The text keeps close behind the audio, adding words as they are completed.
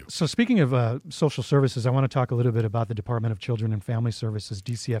So speaking of social services, I want to talk a little bit about the Department of Children and Family Services,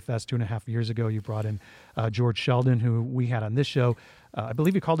 DCFS. 2.5 years ago, you brought in George Sheldon, who we had on this show. I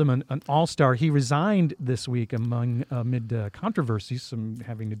believe you called him an all-star. He resigned this week amid controversies, some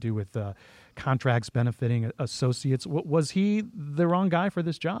having to do with contracts benefiting associates. Was he the wrong guy for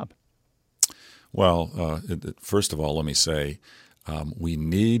this job? Well, first of all, let me say we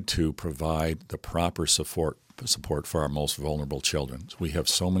need to provide the proper support for our most vulnerable children. We have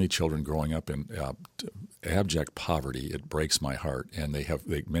so many children growing up in abject poverty. It breaks my heart, and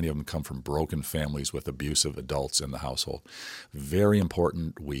many of them come from broken families with abusive adults in the household. Very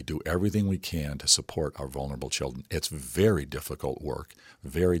important. We do everything we can to support our vulnerable children. It's very difficult work,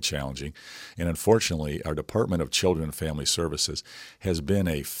 very challenging, and unfortunately, our Department of Children and Family Services has been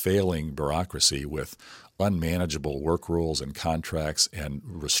a failing bureaucracy with unmanageable work rules and contracts and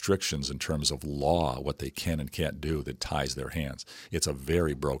restrictions in terms of law, what they can and can't do that ties their hands. It's a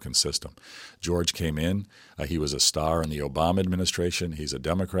very broken system. George came in. He was a star in the Obama administration. He's a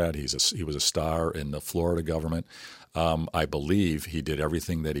Democrat. He was a star in the Florida government. I believe he did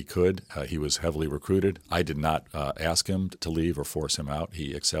everything that he could. He was heavily recruited. I did not ask him to leave or force him out.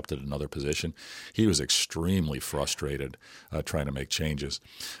 He accepted another position. He was extremely frustrated trying to make changes.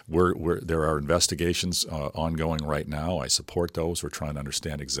 There are investigations ongoing right now. I support those. We're trying to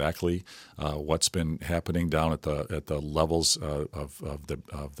understand exactly what's been happening down at the levels of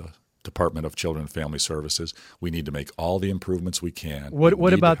the Department of Children and Family Services. We need to make all the improvements we can.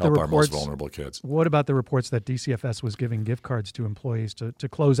 What about to help the reports? Our most vulnerable kids. What about the reports that DCFS was giving gift cards to employees to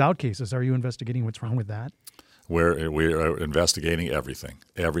close out cases? Are you investigating what's wrong with that? We're investigating everything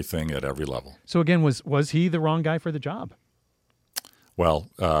at every level. So again, was he the wrong guy for the job? Well,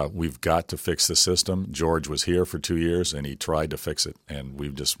 we've got to fix the system. George was here for 2 years, and he tried to fix it. And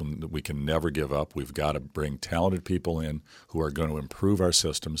we can never give up. We've got to bring talented people in who are going to improve our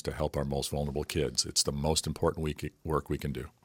systems to help our most vulnerable kids. It's the most important work we can do.